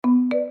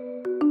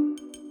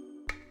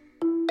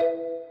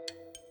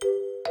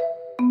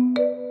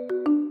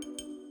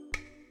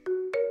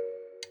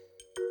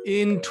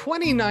In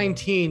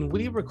 2019,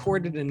 we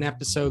recorded an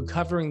episode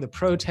covering the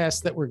protests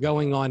that were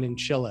going on in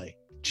Chile.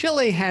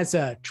 Chile has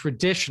a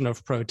tradition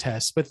of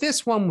protests, but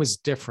this one was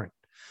different.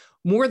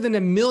 More than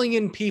 1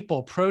 million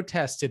people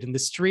protested in the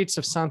streets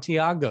of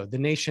Santiago, the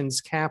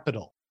nation's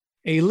capital.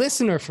 A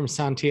listener from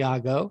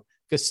Santiago,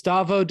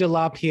 Gustavo de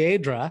la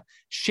Piedra,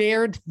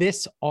 shared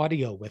this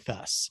audio with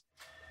us.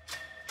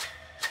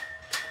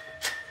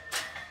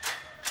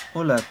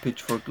 Hola,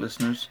 Pitchfork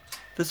listeners.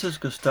 This is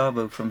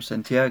Gustavo from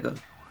Santiago.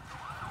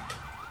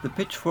 The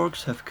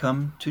pitchforks have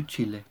come to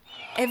Chile.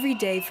 Every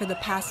day for the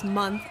past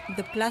month,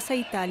 the Plaza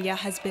Italia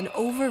has been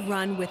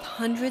overrun with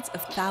hundreds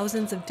of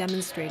thousands of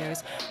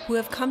demonstrators who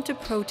have come to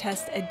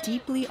protest a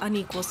deeply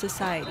unequal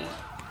society.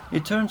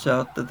 It turns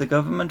out that the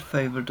government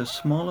favored a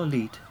small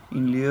elite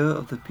in lieu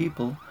of the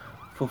people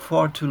for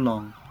far too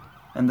long,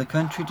 and the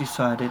country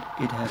decided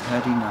it had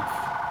had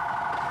enough.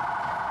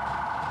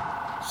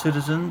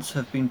 Citizens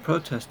have been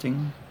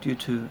protesting due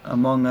to,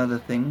 among other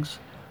things,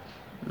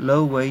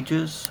 low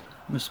wages,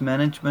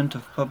 mismanagement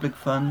of public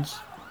funds,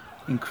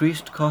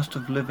 increased cost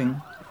of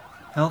living,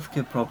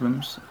 healthcare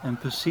problems,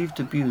 and perceived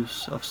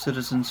abuse of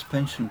citizens'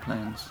 pension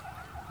plans,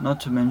 not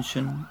to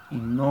mention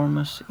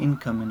enormous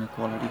income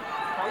inequality.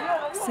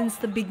 Since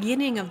the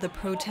beginning of the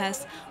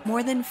protests,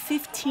 more than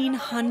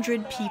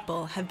 1,500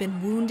 people have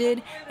been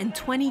wounded and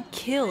 20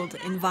 killed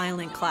in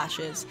violent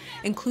clashes,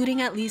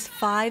 including at least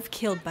 5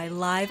 killed by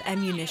live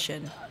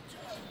ammunition.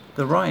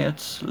 The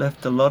riots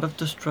left a lot of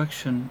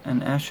destruction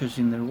and ashes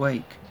in their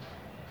wake,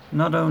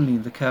 not only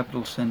in the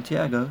capital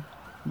Santiago,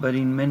 but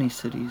in many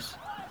cities.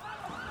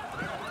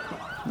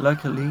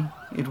 Luckily,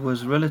 it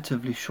was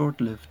relatively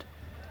short-lived,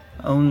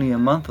 only a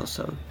month or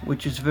so,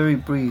 which is very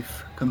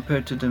brief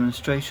compared to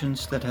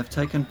demonstrations that have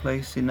taken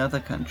place in other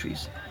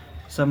countries,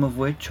 some of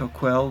which are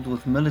quelled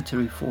with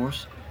military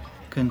force,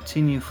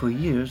 continue for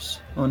years,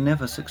 or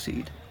never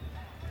succeed.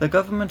 The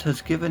government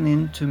has given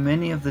in to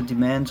many of the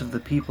demands of the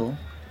people,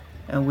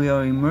 and we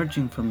are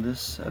emerging from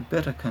this a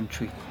better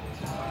country.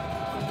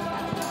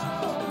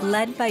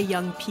 Led by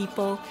young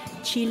people,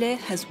 Chile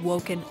has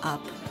woken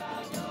up.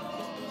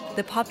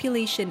 The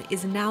population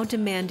is now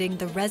demanding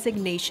the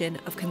resignation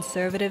of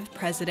conservative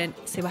President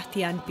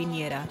Sebastián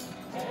Piñera.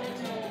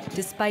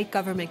 Despite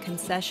government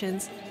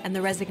concessions and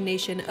the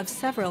resignation of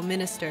several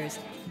ministers,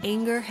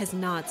 anger has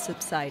not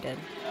subsided.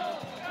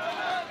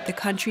 The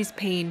country's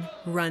pain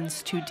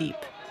runs too deep.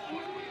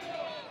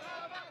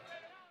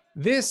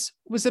 This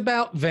was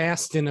about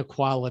vast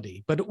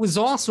inequality, but it was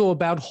also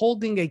about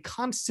holding a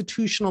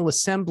constitutional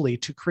assembly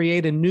to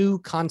create a new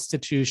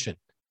constitution.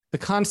 The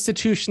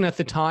constitution at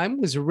the time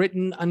was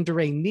written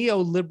under a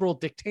neoliberal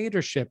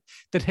dictatorship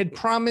that had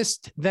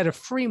promised that a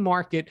free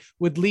market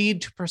would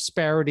lead to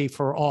prosperity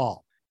for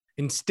all.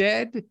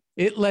 Instead,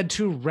 it led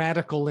to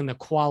radical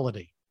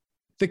inequality.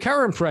 The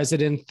current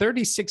president,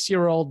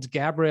 36-year-old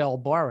Gabriel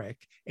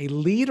Boric, a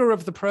leader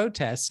of the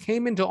protests,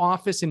 came into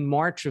office in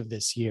March of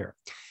this year.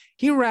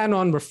 He ran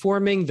on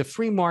reforming the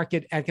free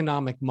market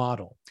economic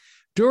model.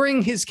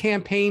 During his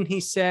campaign, he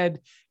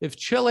said, if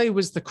Chile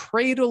was the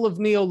cradle of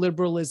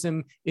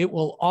neoliberalism, it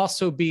will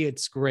also be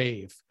its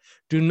grave.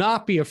 Do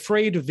not be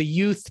afraid of the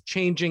youth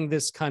changing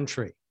this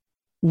country.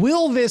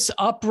 Will this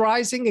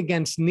uprising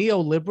against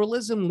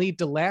neoliberalism lead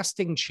to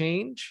lasting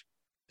change?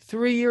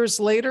 3 years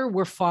later,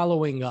 we're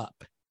following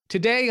up.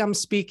 Today, I'm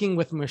speaking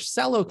with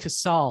Marcelo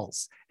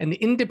Casals, an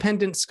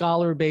independent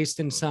scholar based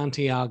in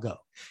Santiago.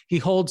 He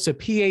holds a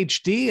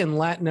PhD in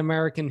Latin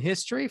American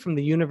history from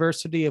the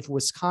University of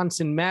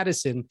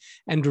Wisconsin-Madison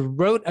and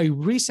wrote a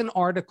recent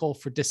article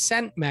for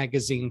Dissent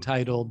magazine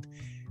titled,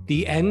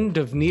 "The End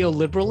of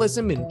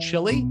Neoliberalism in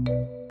Chile?"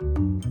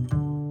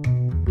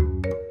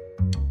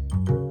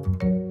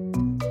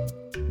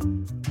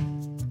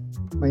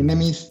 My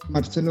name is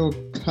Marcelo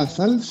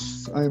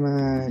Casals. I'm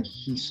a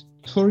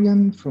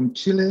historian from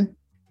Chile,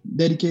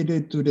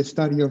 dedicated to the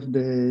study of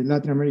the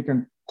Latin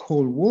American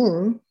Cold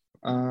War,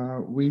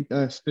 with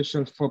a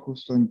special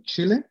focus on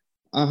Chile.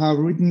 I have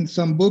written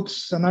some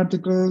books and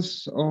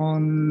articles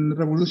on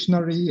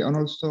revolutionary and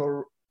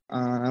also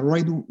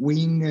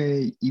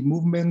right-wing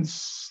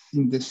movements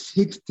in the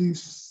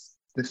 60s,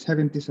 the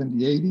 70s, and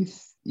the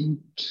 80s in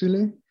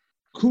Chile.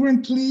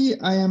 Currently,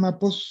 I am a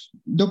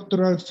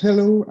postdoctoral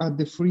fellow at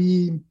the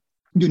Free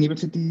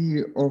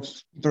University of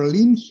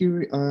Berlin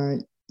here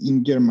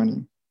in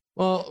Germany.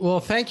 Well,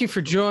 thank you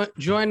for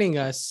joining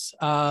us.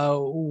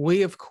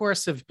 We, of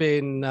course, have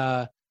been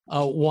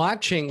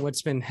watching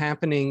what's been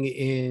happening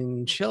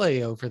in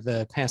Chile over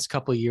the past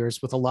couple of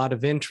years with a lot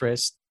of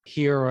interest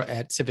here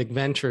at Civic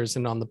Ventures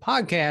and on the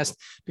podcast,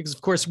 because,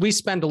 of course, we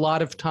spend a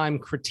lot of time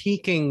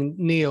critiquing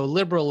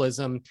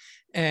neoliberalism.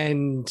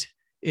 And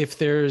if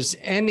there's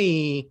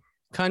any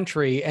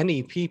country,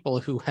 any people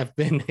who have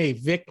been a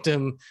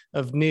victim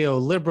of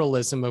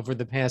neoliberalism over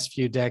the past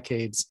few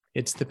decades,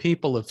 it's the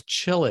people of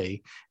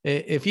Chile.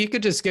 If you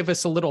could just give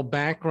us a little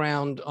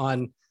background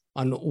on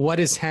what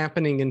is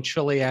happening in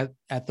Chile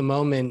at the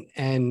moment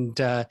and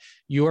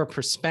your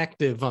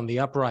perspective on the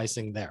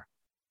uprising there.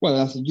 Well,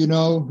 as you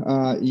know,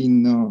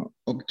 in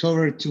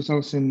October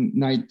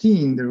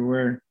 2019, there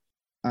were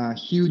a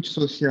huge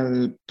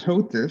social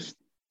protest.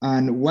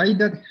 And why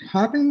that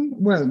happened?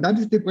 Well, that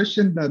is the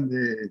question that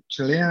the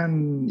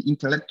Chilean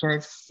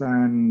intellectuals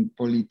and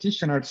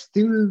politicians are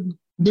still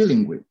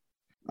dealing with.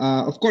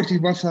 Of course,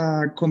 it was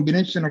a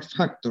combination of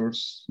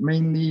factors,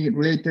 mainly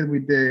related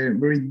with the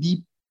very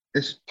deep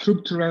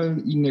structural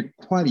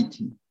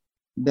inequality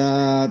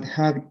that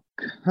had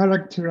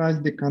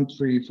characterized the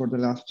country for the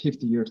last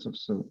 50 years or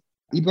so.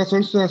 It was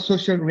also a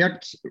social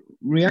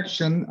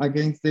reaction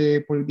against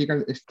the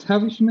political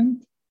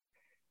establishment,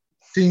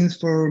 since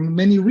for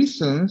many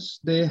reasons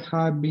they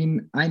have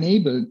been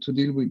unable to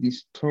deal with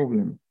this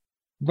problem.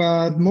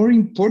 But more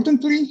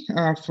importantly,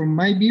 from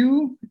my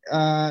view,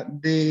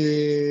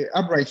 the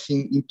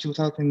uprising in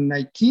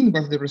 2019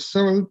 was the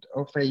result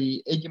of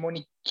a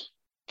hegemonic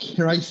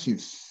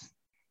crisis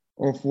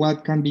of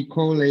what can be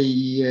called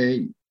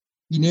a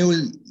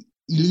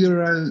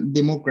neoliberal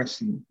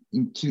democracy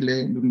in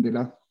Chile during the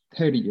last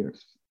 30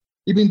 years.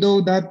 Even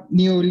though that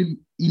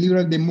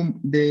neoliberal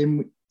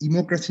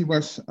democracy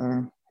was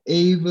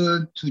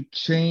able to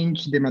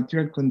change the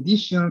material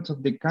conditions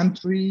of the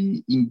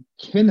country in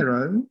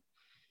general,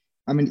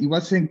 I mean, it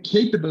wasn't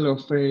capable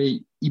of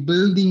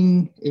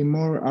building a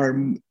more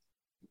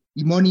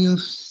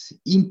harmonious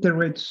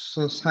interred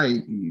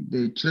society.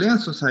 The Chilean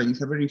society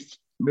is a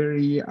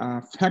very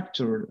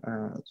fractured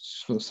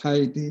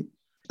society.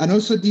 And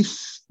also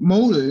this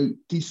model,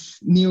 this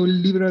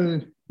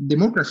neoliberal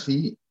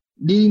democracy,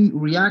 didn't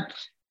react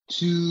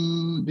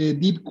to the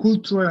deep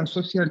cultural and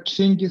social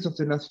changes of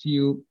the last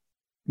few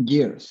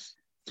years.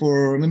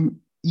 For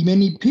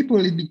many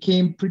people, it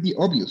became pretty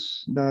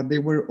obvious that they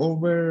were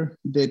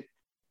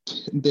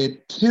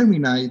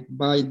determined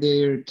by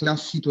their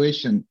class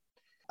situation.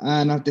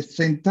 And at the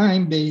same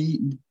time, they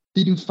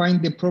didn't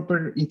find the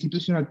proper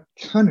institutional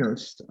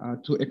channels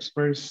to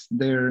express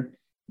their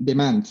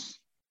demands.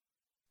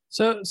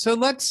 So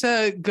let's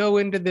go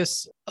into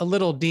this a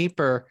little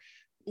deeper.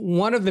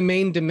 One of the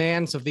main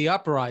demands of the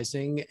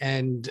uprising,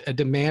 and a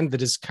demand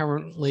that is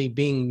currently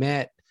being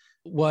met,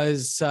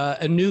 was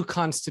a new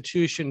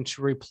constitution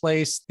to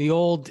replace the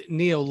old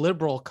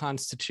neoliberal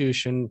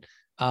constitution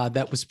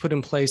that was put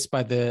in place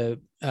by the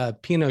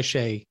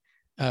Pinochet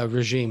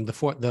regime,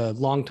 the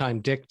longtime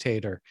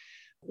dictator.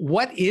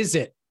 What is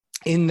it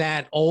in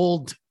that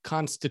old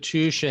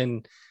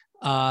constitution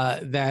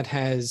that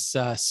has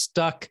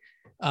stuck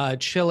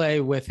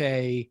Chile with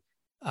a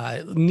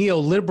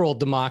neoliberal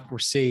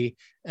democracy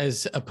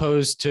as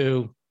opposed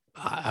to,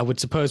 I would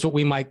suppose, what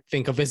we might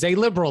think of as a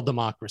liberal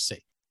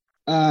democracy?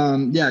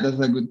 Yeah, that's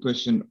a good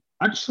question.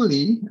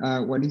 Actually,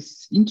 what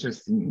is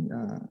interesting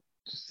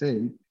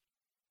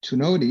to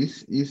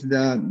notice is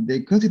that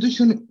the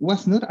constitution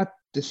was not at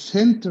the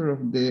center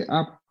of the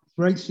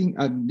uprising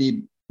at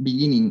the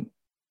beginning.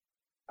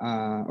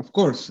 Of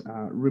course,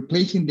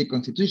 replacing the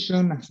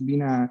constitution has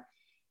been a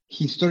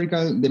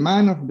historical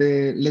demand of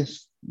the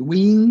left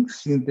wing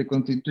since the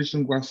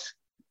constitution was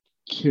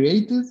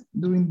created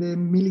during the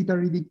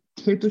military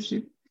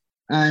dictatorship.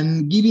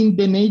 And given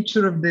the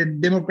nature of the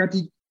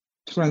democratic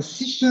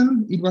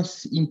transition, it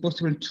was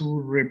impossible to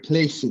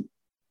replace it.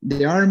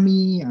 The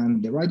army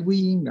and the right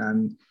wing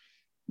and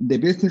the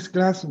business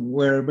class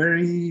were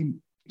very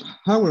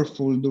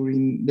powerful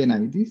during the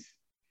 90s.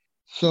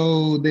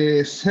 So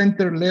the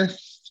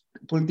center-left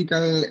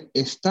political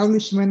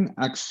establishment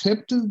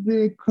accepted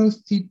the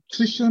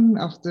constitution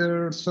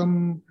after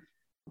some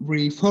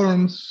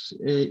reforms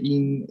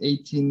in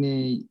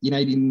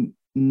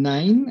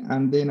 1899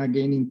 and then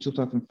again in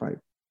 2005.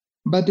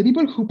 But the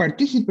people who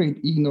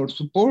participate in or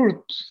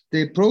support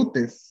the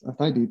protests, as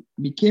I did,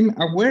 became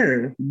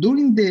aware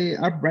during the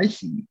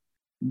uprising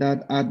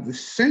that at the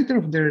center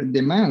of their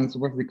demands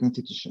was the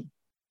constitution.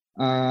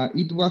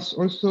 It was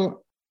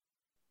also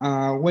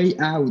a way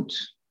out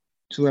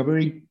to a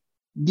very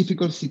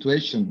difficult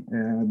situation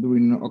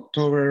during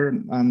October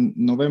and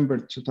November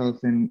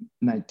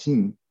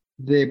 2019.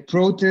 The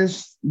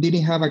protests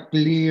didn't have a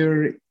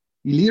clear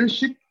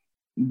leadership.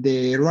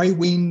 The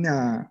right-wing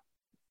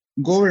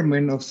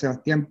government of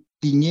Sebastián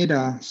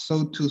Piñera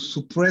sought to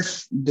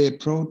suppress the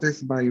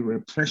protests by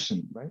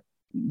repression, right?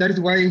 That is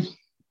why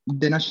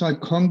the National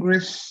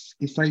Congress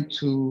decided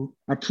to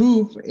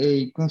approve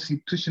a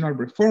constitutional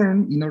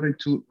reform in order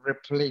to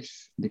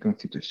replace the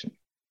constitution.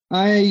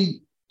 I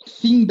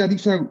think that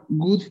is a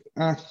good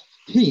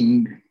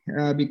thing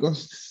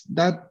because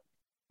that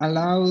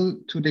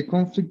allowed to the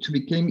conflict to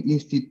become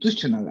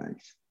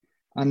institutionalized.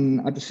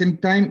 And at the same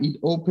time, it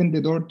opened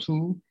the door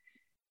to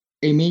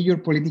a major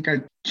political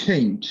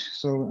change.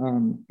 So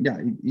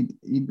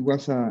it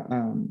was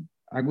a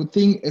good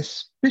thing,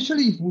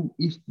 especially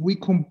if we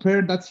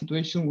compare that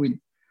situation with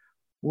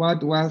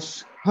what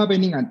was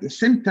happening at the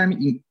same time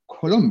in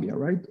Colombia,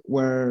 right?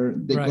 Where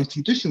the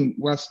constitution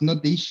was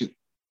not the issue.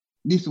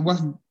 This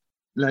was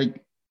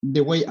like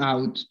the way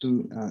out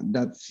to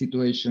that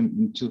situation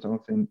in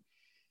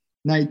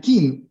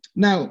 2019.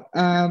 Now,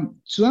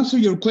 to answer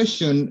your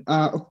question,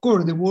 of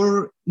course, the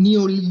word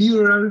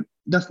neoliberal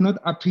does not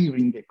appear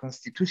in the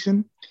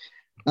constitution,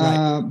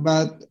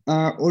 but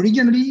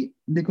originally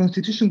the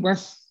constitution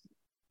was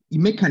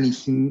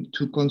mechanism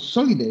to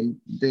consolidate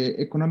the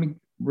economic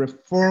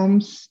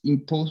reforms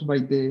imposed by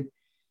the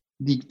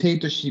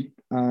dictatorship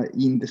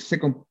in the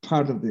second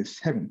part of the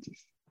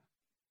 70s.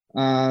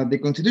 The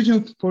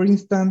Constitution, for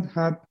instance,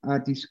 had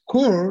at its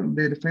core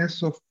the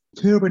defense of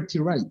property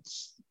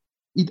rights.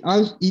 It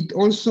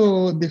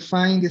also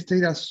defined the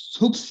state as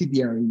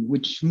subsidiary,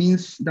 which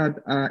means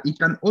that it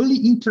can only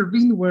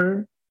intervene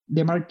where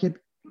the market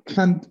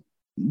can't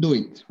do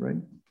it, right?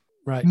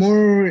 Right.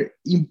 More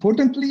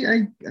importantly,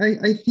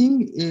 I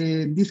think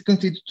this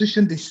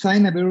constitution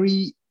designed a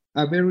very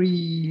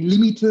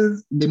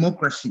limited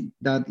democracy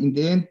that in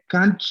the end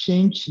can't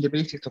change the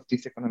basis of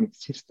this economic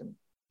system.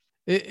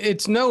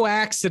 It's no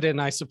accident,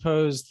 I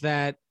suppose,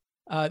 that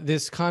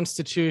this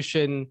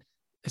constitution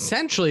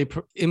essentially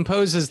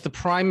imposes the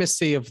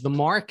primacy of the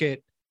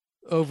market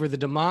over the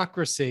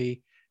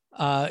democracy,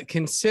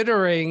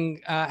 considering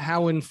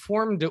how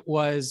informed it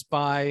was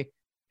by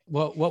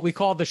what we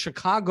call the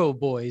Chicago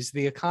boys,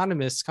 the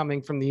economists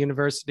coming from the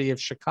University of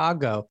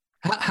Chicago.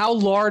 How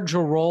large a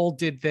role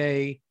did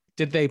they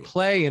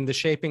play in the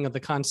shaping of the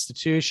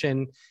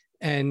Constitution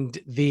and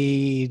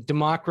the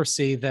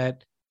democracy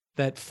that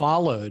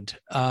followed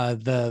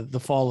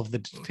the fall of the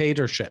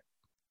dictatorship?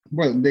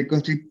 Well, the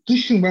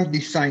Constitution was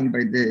designed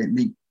by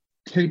the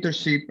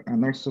dictatorship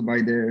and also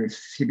by their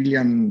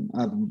civilian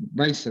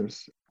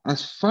advisors.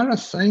 As far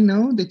as I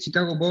know, the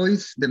Chicago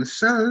boys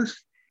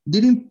themselves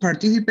didn't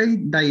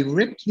participate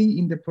directly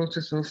in the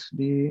process of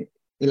the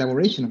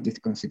elaboration of this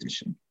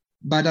Constitution.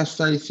 But as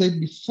I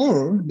said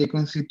before, the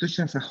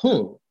Constitution as a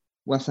whole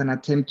was an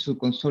attempt to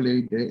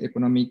consolidate the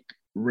economic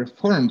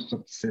reforms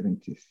of the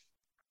 70s.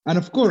 And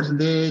of course,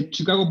 the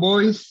Chicago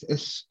boys,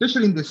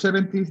 especially in the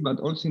 70s, but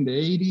also in the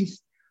 80s,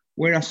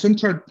 were a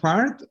central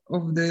part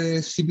of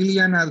the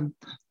civilian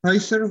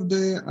advisor of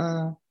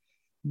the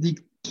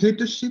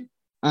dictatorship.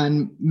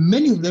 And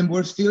many of them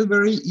were still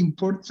very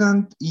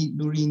important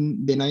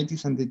during the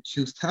 90s and the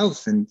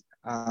 2000s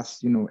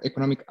as,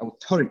 economic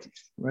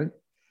authorities, right?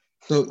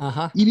 So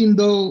even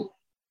though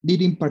they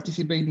didn't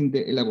participate in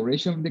the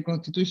elaboration of the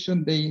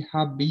Constitution, they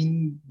have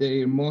been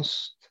the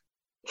most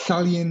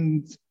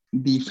salient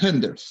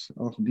defenders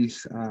of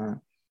this,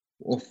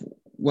 of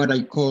what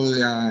I call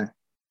a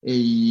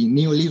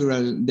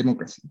neoliberal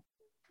democracy.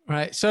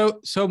 Right. So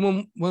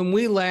when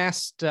we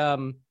last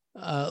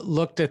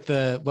looked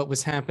at what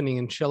was happening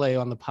in Chile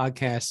on the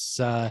podcasts,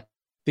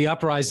 the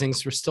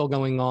uprisings were still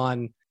going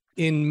on.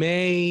 In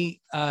May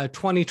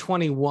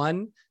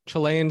 2021,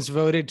 Chileans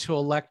voted to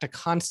elect a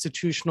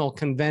constitutional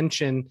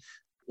convention.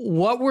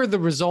 What were the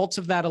results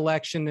of that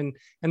election,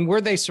 and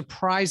were they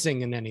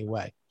surprising in any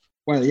way?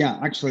 Well, yeah,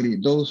 actually,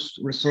 those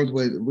results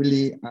were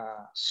really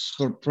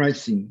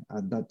surprising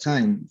at that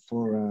time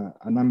for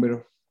a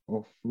number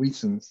of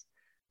reasons.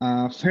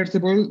 First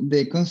of all,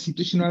 the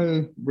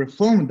constitutional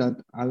reform that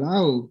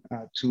allowed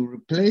to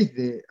replace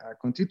the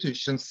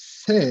constitution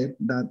said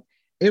that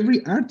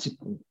every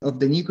article of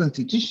the new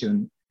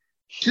constitution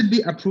should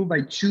be approved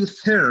by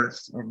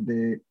 2/3 of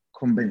the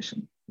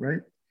convention,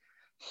 right?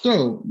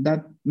 So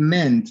that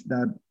meant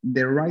that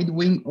the right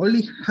wing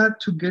only had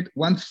to get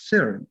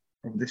 1/3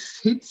 of the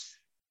seats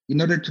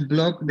in order to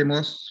block the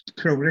most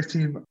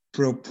progressive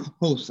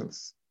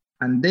proposals.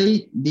 And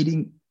they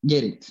didn't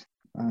get it.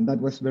 And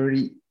that was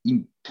very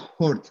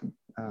important.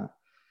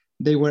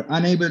 They were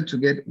unable to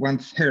get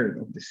 1/3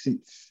 of the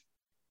seats.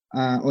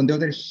 On the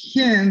other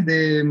hand,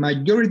 the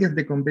majority of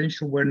the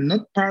convention were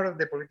not part of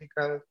the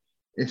political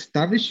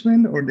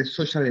establishment or the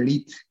social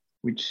elite,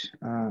 which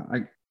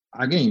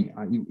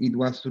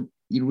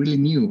it really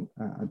new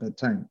at that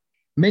time.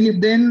 Many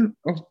of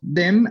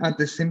them at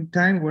the same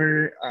time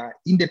were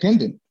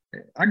independent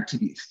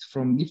activists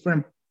from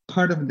different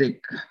parts of the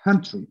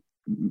country.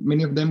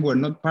 Many of them were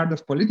not part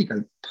of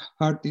political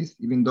parties,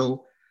 even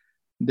though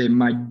the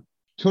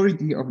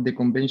majority of the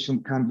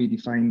convention can be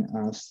defined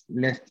as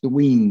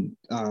left-wing,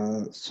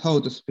 so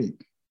to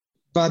speak.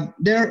 But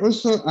there are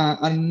also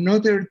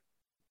another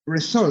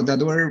result that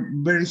were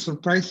very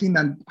surprising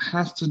and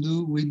has to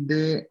do with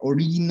the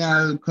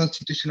original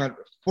constitutional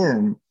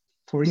reform.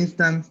 For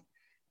instance,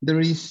 there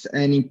is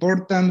an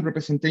important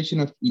representation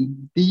of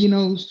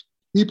indigenous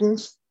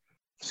peoples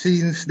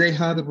since they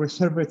had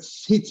reserved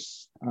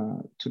seats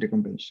to the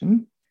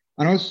convention.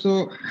 And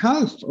also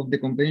half of the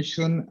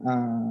convention,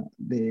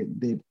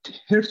 the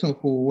persons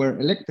who were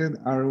elected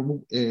are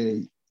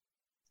a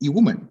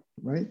woman,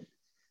 right?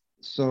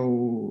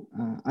 So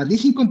at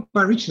least in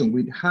comparison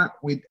with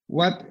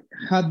what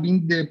had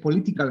been the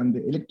political and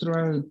the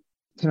electoral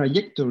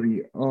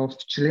trajectory of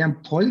Chilean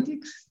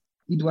politics,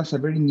 it was a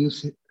very new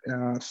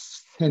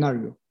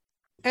scenario.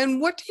 And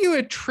what do you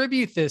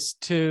attribute this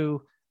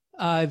to,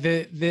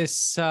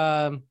 this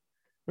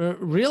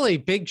really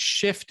big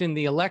shift in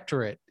the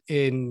electorate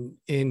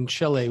in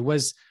Chile?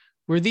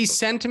 Were these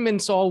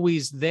sentiments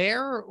always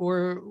there,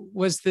 or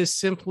was this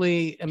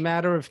simply a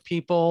matter of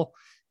people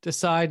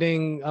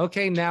deciding,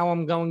 okay, now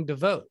I'm going to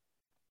vote?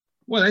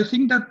 Well, I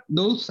think that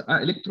those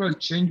electoral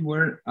change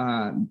were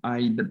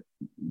a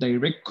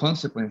direct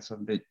consequence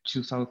of the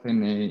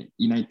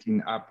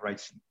 2019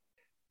 uprising.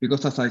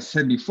 because as I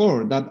said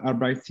before, that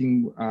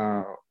uprising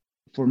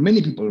for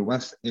many people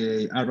was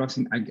a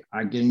uprising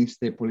against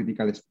the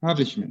political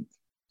establishment.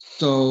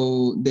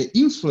 So the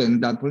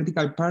influence that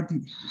political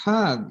parties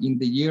had in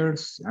the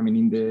years,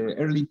 in the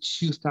early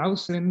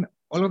 2000s,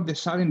 all of a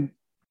sudden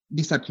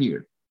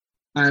disappeared.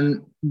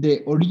 And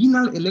the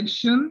original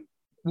election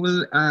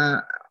will,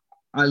 at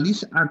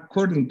least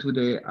according to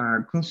the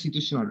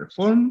constitutional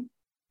reform,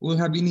 will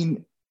have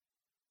been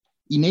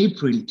in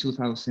April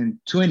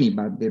 2020,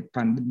 but the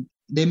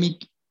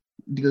pandemic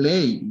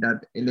delayed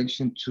that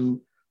election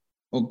to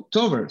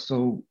October.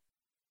 So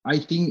I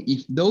think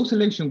if those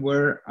elections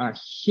were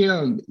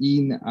held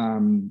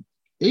in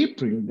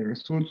April, the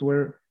results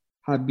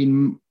have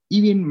been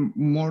even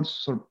more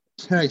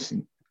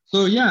surprising.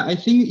 So yeah, I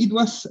think it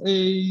was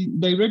a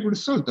direct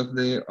result of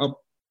the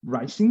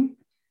uprising,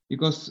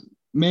 because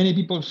many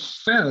people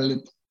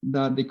felt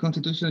that the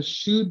constitution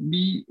should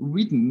be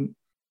written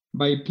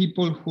by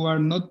people who are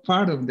not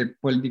part of the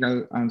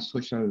political and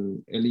social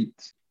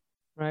elite.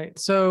 Right.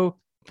 So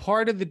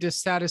part of the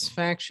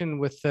dissatisfaction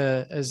with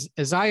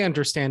as I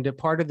understand it,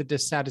 part of the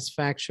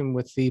dissatisfaction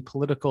with the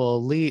political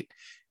elite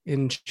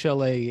in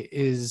Chile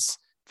is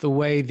the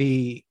way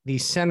the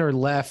center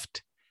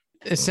left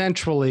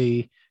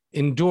essentially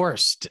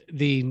endorsed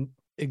the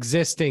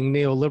existing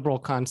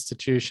neoliberal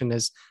constitution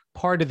as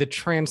part of the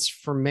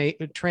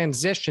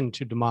transition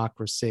to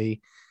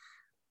democracy.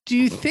 Do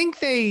you think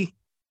they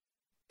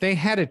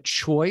had a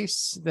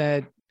choice?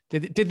 That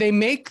did they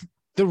make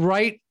the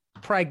right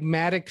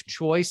pragmatic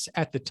choice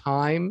at the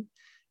time,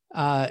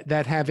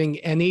 that having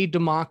any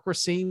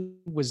democracy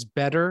was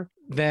better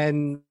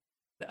than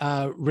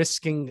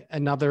risking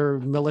another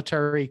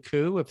military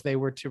coup if they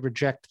were to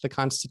reject the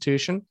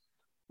Constitution?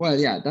 Well,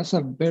 yeah, that's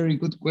a very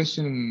good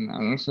question,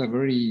 and also a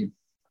very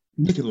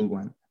difficult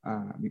one,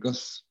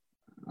 because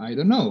I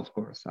don't know, of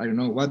course. I don't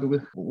know what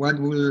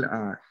will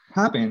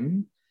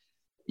happen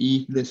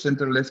if the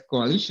center-left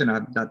coalition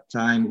at that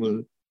time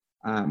will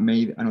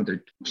made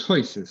another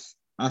choices.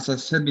 As I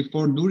said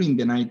before, during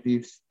the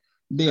 90s,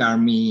 the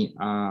army,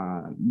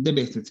 the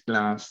business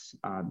class,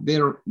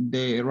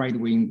 the right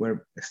wing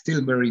were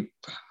still very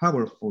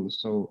powerful.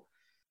 So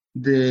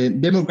the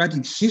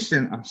democratic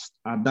system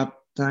at that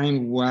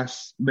time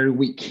was very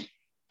weak.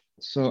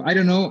 So I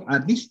don't know,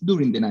 at least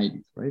during the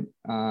 90s, right?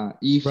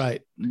 If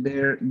right.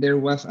 there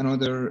was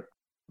another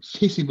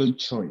feasible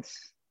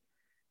choice.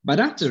 But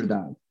after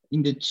that,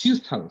 in the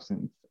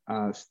 2000s,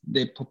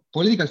 the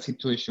political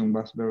situation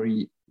was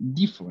very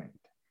different.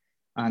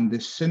 And the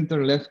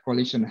center-left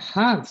coalition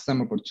had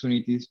some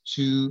opportunities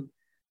to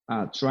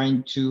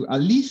trying to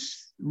at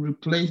least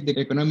replace the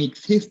economic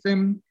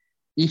system,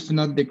 if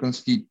not the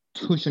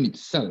constitution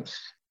itself.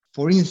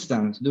 For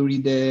instance,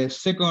 during the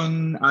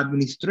second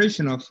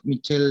administration of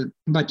Michelle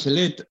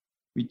Bachelet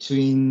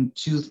between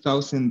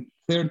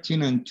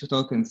 2013 and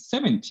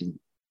 2017,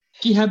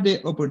 she had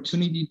the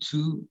opportunity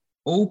to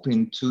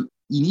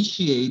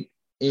initiate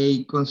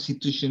a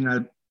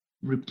constitutional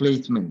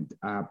replacement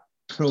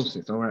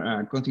process or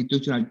a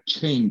constitutional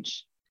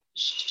change.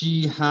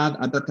 She had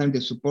at that time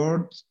the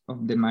support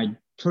of the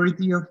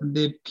majority of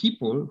the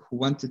people who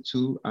wanted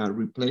to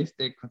replace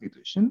the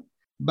constitution.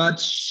 But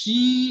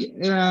she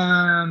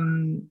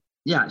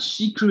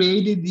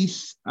created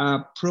this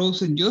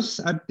process just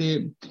at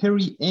the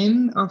very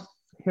end of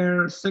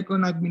her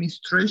second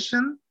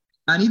administration,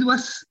 and it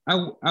was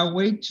a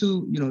way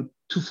to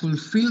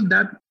fulfill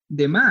that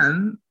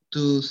demand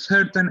to a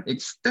certain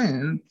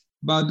extent,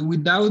 but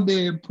without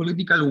the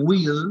political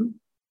will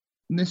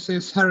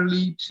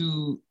necessarily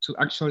to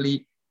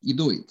actually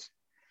do it.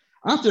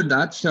 After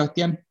that,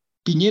 Sebastián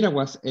Piñera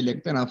was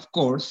elected, and of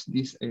course,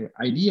 this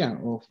idea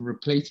of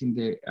replacing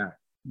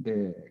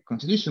the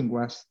constitution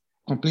was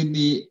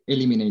completely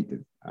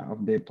eliminated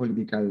of the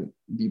political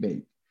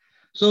debate.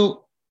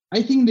 So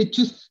I think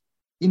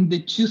in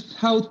the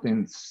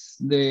 2000s,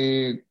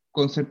 the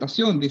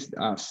Concertación, this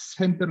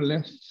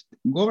center-left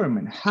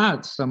government,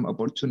 had some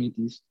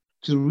opportunities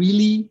to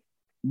really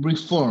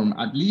reform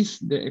at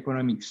least the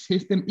economic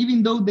system,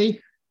 even though they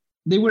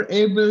were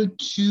able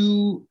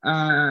to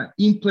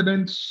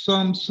implement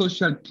some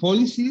social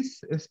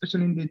policies,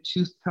 especially in the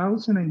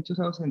 2000 and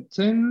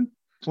 2010.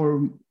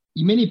 For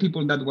many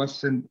people, that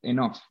wasn't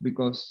enough,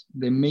 because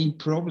the main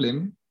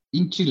problem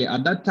in Chile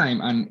at that time,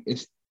 and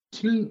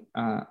still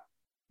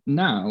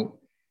now,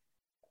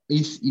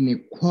 is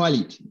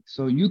inequality.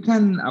 So you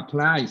can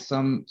apply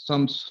some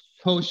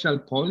social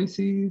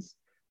policies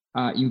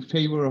in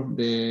favor of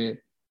the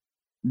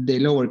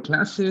lower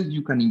classes.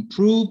 You can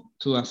improve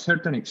to a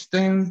certain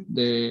extent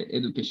the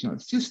educational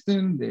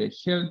system, the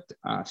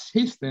health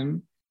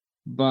system,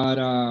 but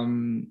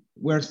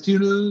we're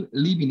still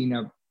living in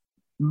a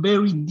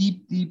very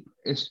deep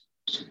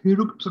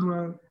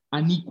structural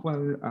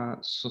unequal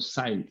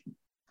society,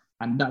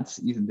 and that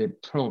is the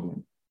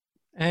problem.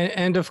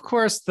 And of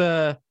course,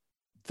 the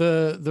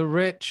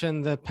rich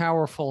and the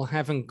powerful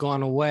haven't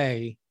gone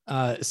away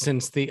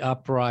since the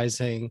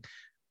uprising.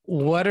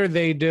 What are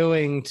they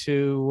doing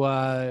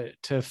to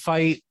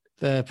fight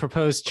the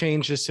proposed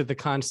changes to the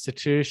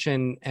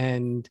Constitution,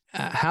 and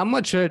how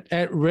much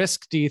at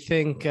risk do you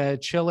think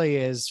Chile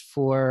is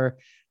for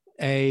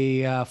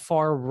a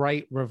far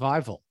right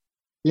revival?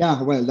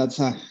 Yeah, well, that's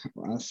a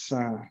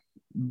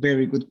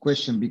very good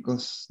question,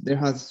 because there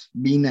has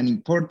been an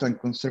important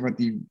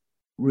conservative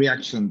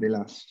reaction the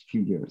last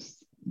few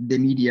years. The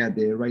media,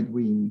 the right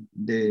wing,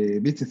 the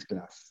business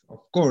class, of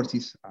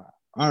course,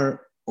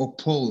 are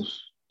opposed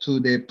to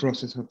the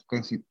process of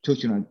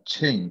constitutional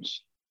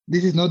change.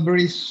 This is not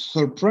very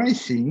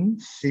surprising,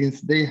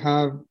 since they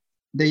are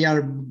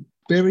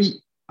very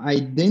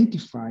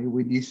identified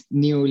with this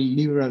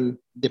neoliberal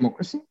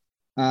democracy.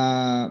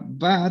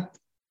 But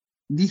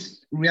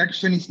this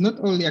reaction is not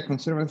only a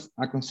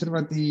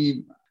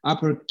conservative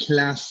upper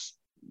class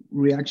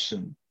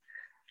reaction.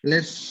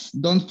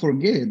 Don't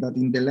forget that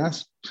in the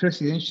last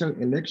presidential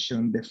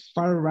election, the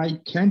far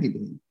right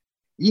candidate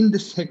in the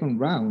second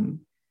round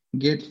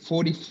get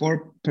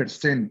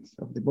 44%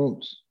 of the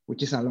votes,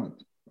 which is a lot,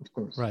 of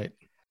course. Right.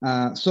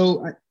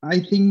 So I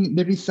think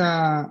there is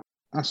a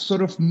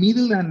sort of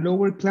middle and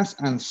lower class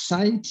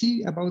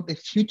anxiety about the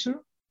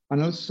future.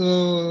 And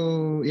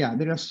also,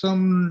 there are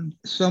some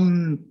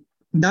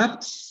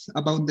doubts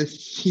about the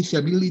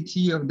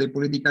feasibility of the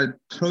political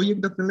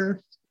project of the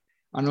left,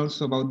 and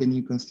also about the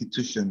new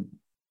constitution.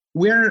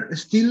 We are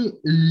still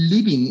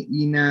living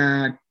in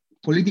a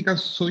political,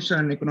 social,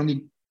 and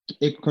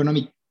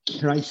economic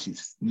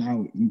crisis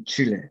now in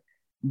Chile.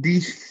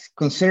 This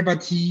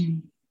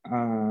conservative,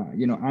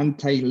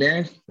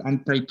 anti-left,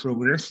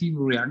 anti-progressive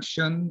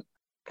reaction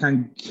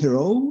can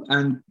grow,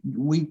 and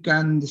we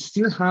can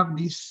still have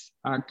this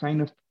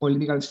kind of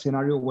political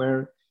scenario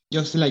where,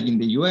 just like in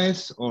the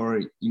US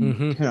or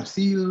in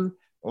Brazil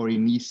or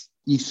in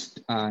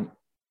East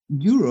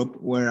Europe,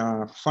 where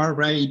a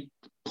far-right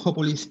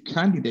populist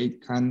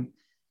candidate can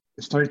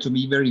start to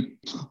be very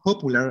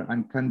popular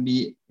and can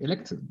be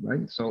elected,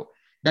 right? So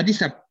that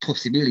is a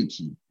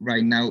possibility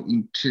right now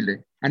in Chile.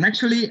 And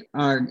actually,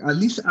 at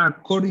least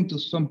according to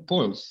some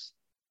polls,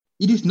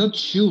 it is not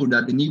sure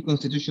that the new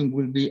constitution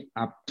will be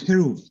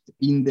approved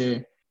in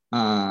the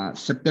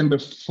September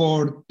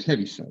 4th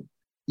plebiscite.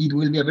 It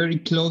will be a very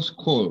close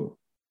call.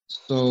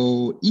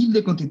 So if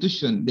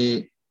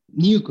the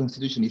new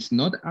constitution is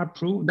not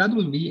approved, that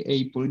will be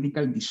a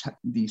political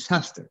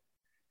disaster,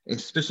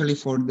 especially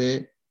for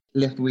the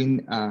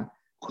left-wing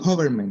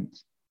government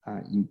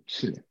in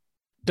Chile.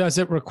 Does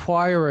it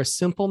require a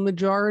simple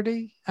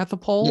majority at the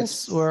polls?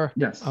 Yes. Or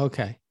yes.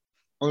 Okay.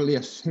 Only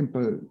a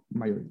simple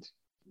majority.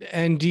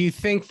 And do you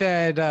think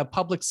that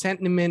public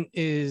sentiment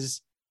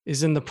is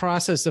in the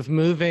process of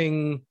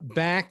moving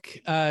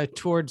back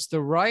towards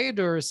the right,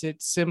 or is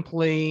it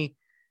simply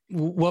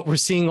what we're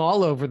seeing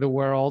all over the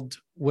world,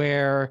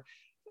 where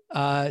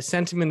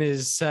sentiment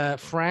is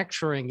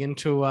fracturing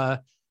into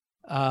a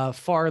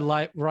far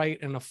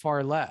right and a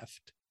far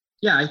left?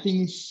 Yeah, I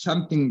think it's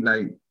something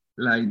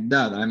like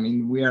that. I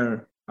mean, we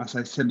are, as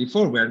I said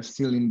before, we are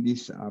still in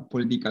this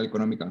political,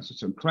 economic, and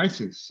social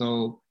crisis.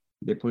 So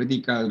the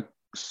political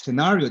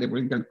scenario, the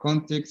political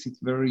context is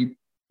very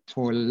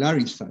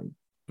polarized.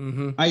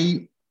 Mm-hmm.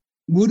 I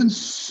wouldn't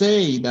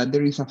say that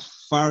there is a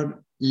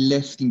far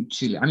left in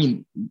Chile. I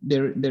mean,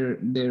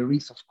 there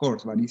is, of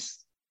course, but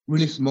it's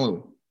really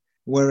small.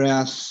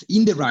 Whereas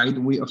in the right,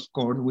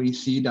 we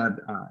see that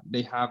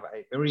they have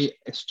a very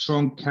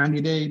strong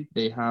candidate.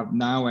 They have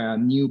now a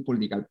new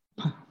political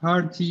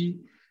party,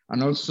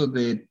 and also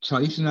the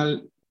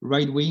traditional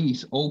right wing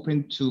is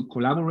open to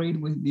collaborate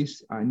with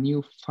this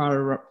new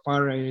far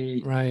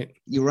right.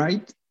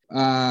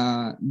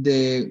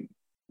 The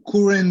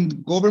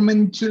current government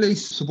in Chile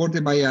is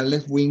supported by a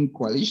left-wing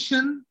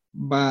coalition,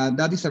 but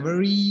that is a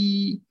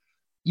very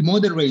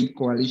moderate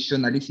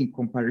coalition, at least in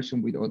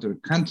comparison with other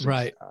countries.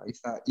 Right.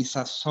 It's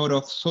a sort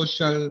of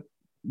social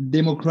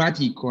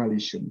democratic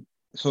coalition.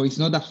 So it's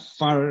not a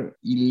far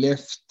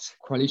left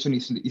coalition.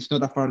 It's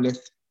not a far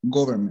left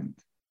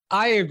government.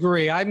 I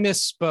agree. I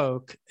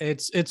misspoke.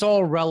 It's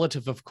all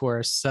relative, of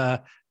course.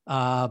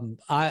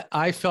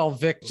 I fell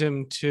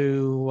victim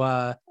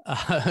to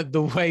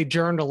the way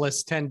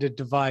journalists tend to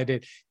divide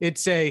it.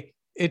 It's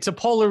a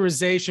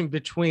polarization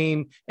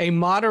between a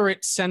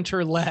moderate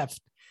center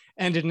left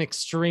and an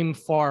extreme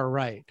far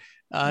right.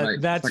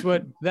 That's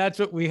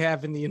what we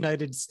have in the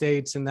United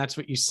States, and that's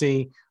what you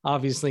see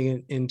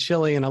obviously in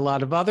Chile and a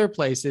lot of other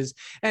places.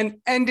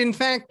 And in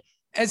fact,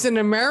 as an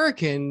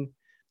American,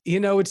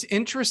 it's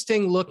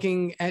interesting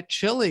looking at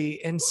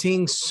Chile and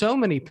seeing so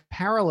many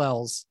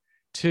parallels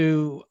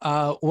to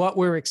what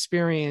we're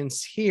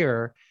experiencing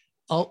here.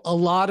 A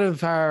lot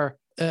of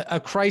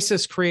a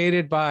crisis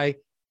created by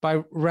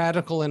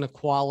radical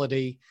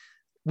inequality.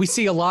 We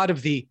see a lot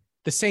of the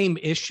same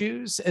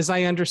issues, as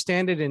I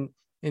understand it,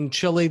 in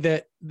Chile,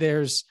 that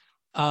there's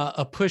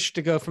a push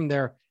to go from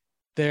their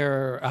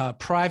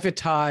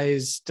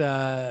privatized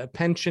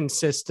pension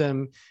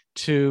system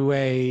to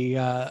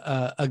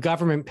a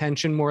government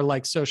pension, more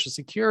like Social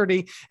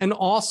Security, and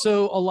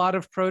also a lot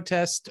of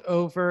protest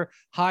over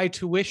high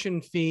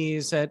tuition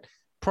fees at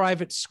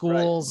private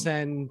schools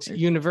and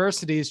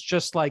universities,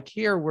 just like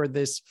here, where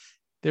this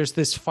there's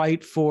this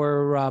fight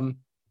for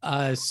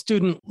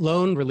student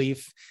loan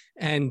relief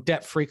and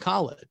debt-free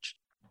college.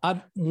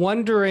 I'm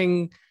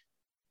wondering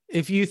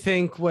if you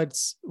think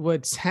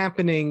what's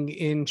happening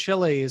in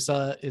Chile is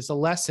a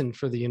lesson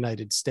for the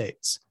United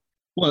States.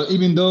 Well,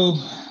 even though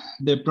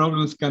the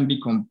problems can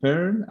be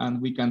compared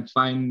and we can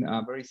find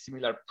a very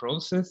similar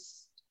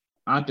process,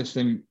 at the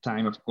same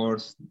time, of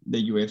course, the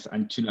US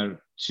and Chile are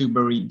two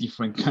very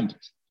different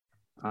countries.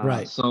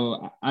 Right.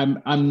 So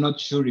I'm not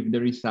sure if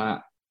there is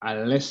a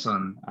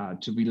lesson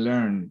to be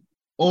learned.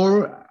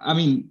 Or, I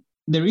mean,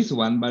 there is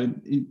one, but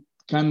it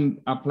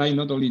can apply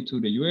not only to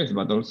the US,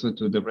 but also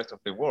to the rest of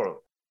the world.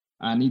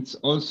 And it's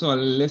also a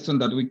lesson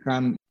that we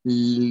can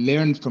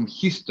learn from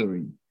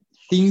history.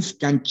 Things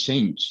can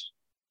change,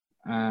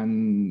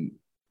 and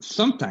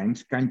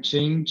sometimes can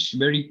change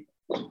very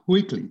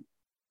quickly,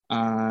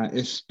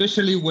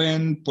 especially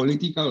when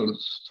political,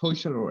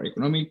 social, or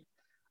economic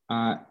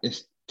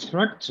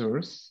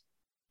structures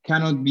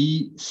cannot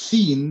be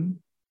seen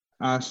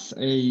as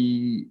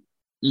a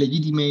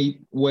legitimate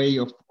way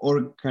of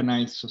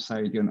organized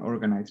society and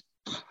organized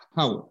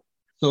power.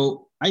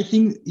 So I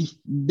think if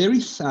there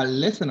is a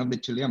lesson of the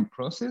Chilean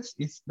process,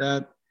 is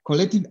that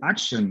collective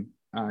action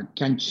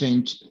can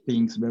change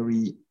things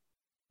very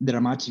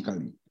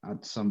dramatically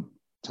at some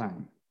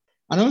time.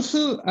 And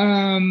also,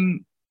 I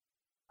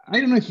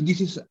don't know if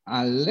this is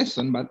a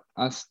lesson, but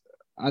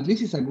at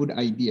least it's a good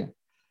idea.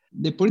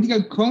 The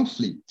political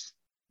conflict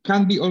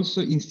can be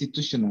also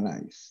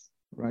institutionalized,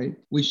 right?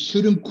 We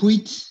shouldn't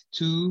quit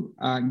to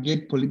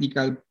get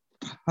political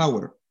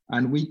power,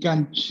 and we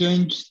can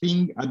change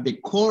things at the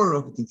core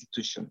of the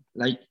institution,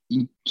 like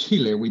in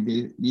Chile with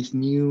this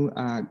new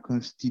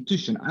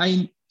constitution.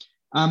 I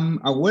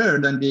am aware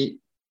that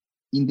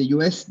in the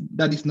US,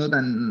 that is not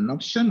an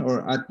option,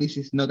 or at least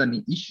it's not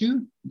an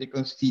issue, the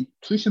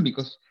constitution,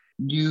 because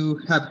you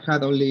have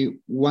had only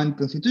one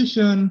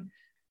constitution.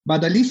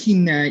 But at least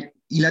in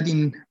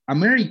Latin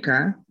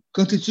America,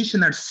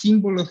 constitutions are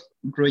symbol of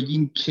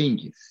regime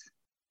changes.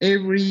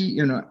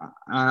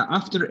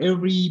 After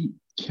every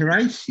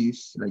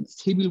crisis, like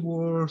civil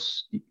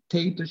wars,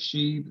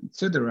 dictatorship,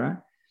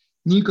 etc.,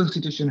 new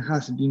constitution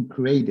has been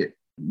created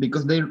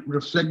because they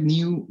reflect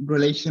new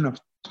relation of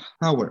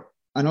power.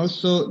 And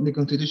also the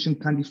constitution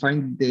can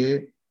define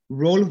the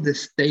role of the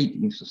state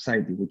in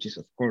society, which is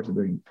of course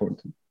very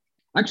important.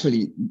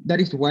 Actually, that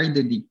is why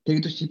the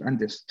dictatorship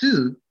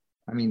understood,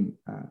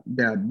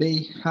 that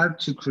they had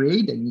to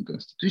create a new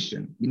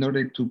constitution in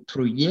order to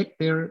project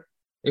their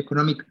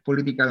economic,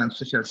 political, and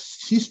social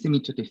system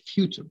into the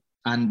future.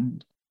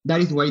 And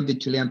that is why the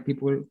Chilean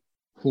people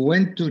who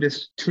went to the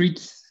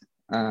streets,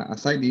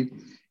 as I did,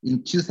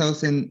 in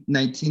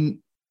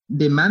 2019,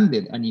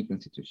 demanded a new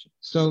constitution.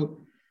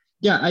 So,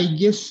 yeah, I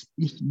guess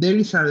if there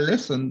is a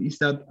lesson, is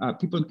that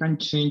people can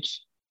change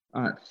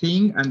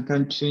things and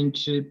can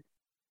change it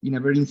in a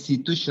very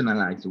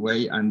institutionalized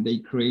way, and they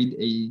create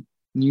a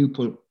new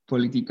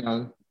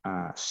political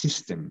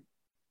system.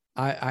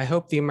 I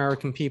hope the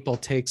American people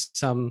take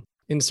some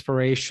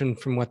inspiration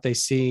from what they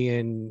see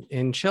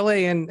in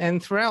Chile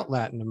and throughout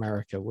Latin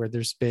America, where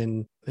there's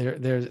been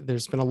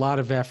a lot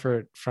of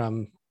effort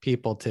from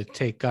people to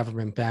take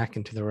government back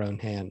into their own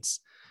hands.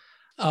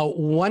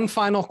 One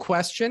final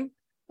question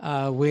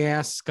we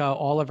ask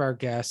all of our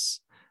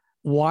guests: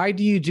 why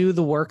do you do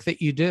the work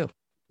that you do?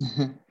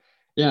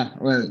 Yeah,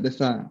 well,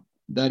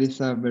 that is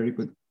a very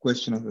good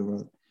question as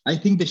well. I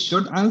think the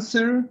short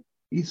answer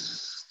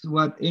is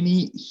what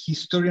any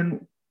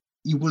historian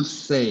will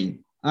say.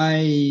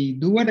 I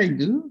do what I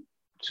do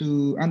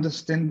to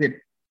understand the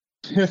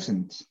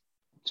present,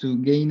 to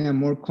gain a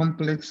more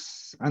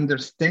complex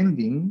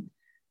understanding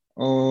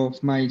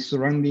of my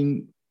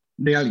surrounding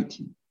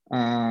reality.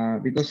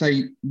 Because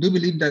I do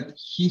believe that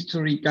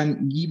history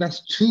can give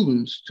us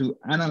tools to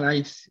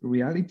analyze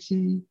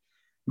reality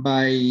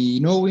by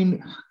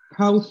knowing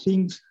how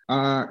things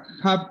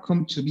have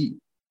come to be.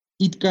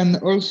 It can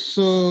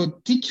also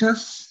teach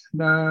us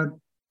that,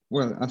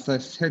 well, as I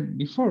said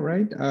before,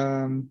 right,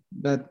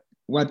 that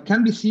what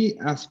can be seen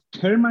as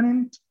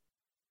permanent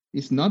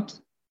is not,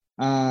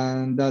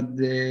 and that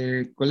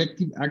the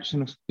collective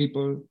action of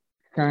people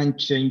can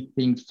change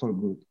things for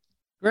good.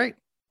 Great.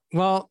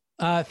 Well,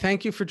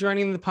 thank you for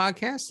joining the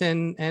podcast,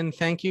 and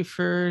thank you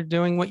for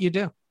doing what you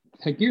do.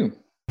 Thank you.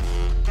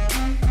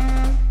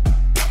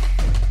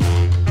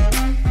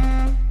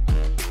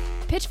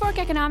 Pitchfork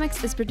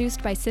Economics is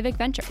produced by Civic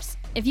Ventures.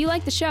 If you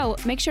like the show,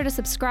 make sure to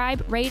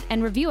subscribe, rate,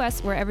 and review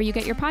us wherever you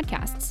get your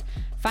podcasts.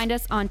 Find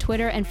us on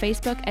Twitter and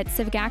Facebook at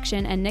Civic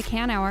Action and Nick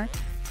Hanauer.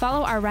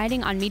 Follow our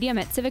writing on Medium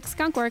at Civic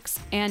Skunkworks,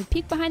 and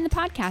peek behind the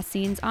podcast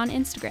scenes on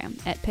Instagram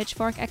at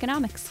Pitchfork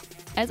Economics.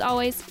 As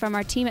always, from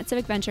our team at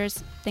Civic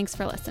Ventures, thanks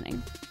for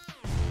listening.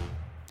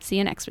 See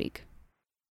you next week.